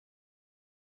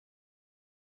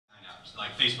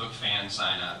like Facebook fan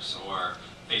signups or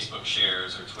Facebook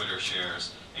shares or Twitter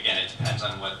shares. Again, it depends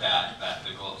on what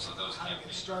the goals of those How to get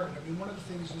campaigns. started. I mean, one of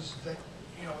the things is that,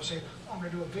 say, oh, I'm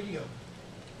going to do a video.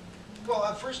 Well,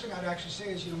 the first thing I'd actually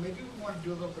say is, maybe we want to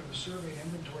do a little bit of a survey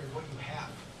and inventory of what you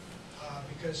have.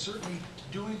 Because certainly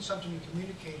doing something and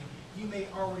communicating, you may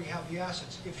already have the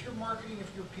assets. If you're marketing,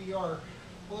 if you're PR,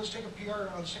 well, let's take a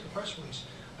press release.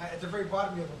 At the very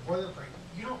bottom, you have a boilerplate.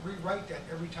 You don't rewrite that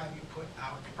every time you put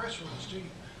out a press release, do you?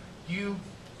 You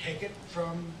take it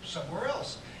from somewhere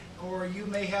else. Or you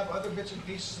may have other bits and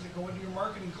pieces that go into your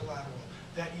marketing collateral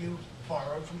that you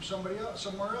borrowed from somebody else,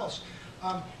 somewhere else.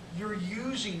 You're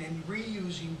using and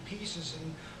reusing pieces,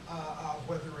 in,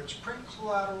 whether it's print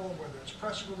collateral, whether it's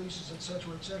press releases, et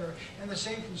cetera, and the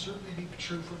same can certainly be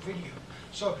true for video.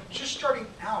 So just starting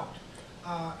out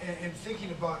and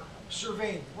thinking about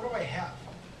surveying, what do I have?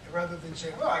 Rather than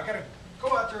saying, well, I got to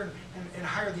go out there and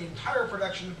hire the entire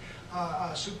production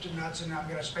soup to nuts, and I'm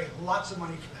going to pay lots of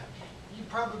money for that. You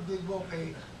probably will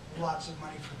pay lots of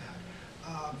money for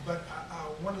that. But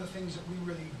one of the things that we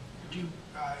really do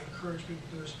encourage people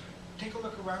to do is take a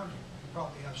look around you. You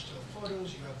probably have still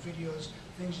photos, you have videos,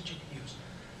 things that you can use.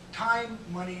 Time,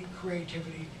 money,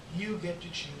 creativity, you get to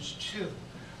choose too.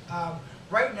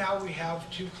 Right now we have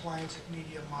 2 clients at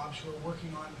Media Mobs who are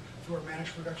working on, through our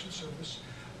managed production service,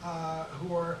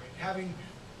 who are having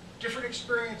different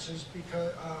experiences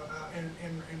because,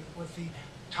 and with the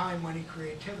time, money,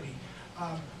 creativity.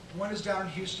 One is down in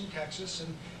Houston, Texas,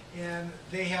 and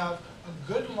they have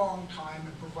a good long time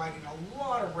in providing a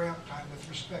lot of ramp time with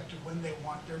respect to when they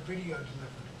want their video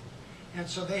delivered. And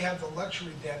so they have the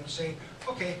luxury then to say,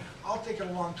 okay, I'll take it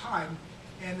a long time,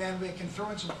 and then they can throw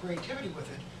in some creativity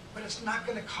with it, but it's not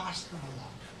going to cost them a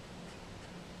lot.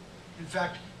 In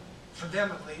fact, for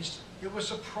them at least, it was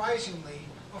surprisingly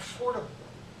affordable,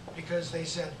 because they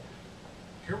said,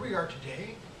 here we are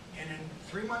today, and in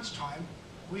 3 months' time,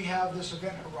 we have this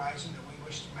event horizon that we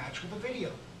wish to match with a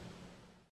video.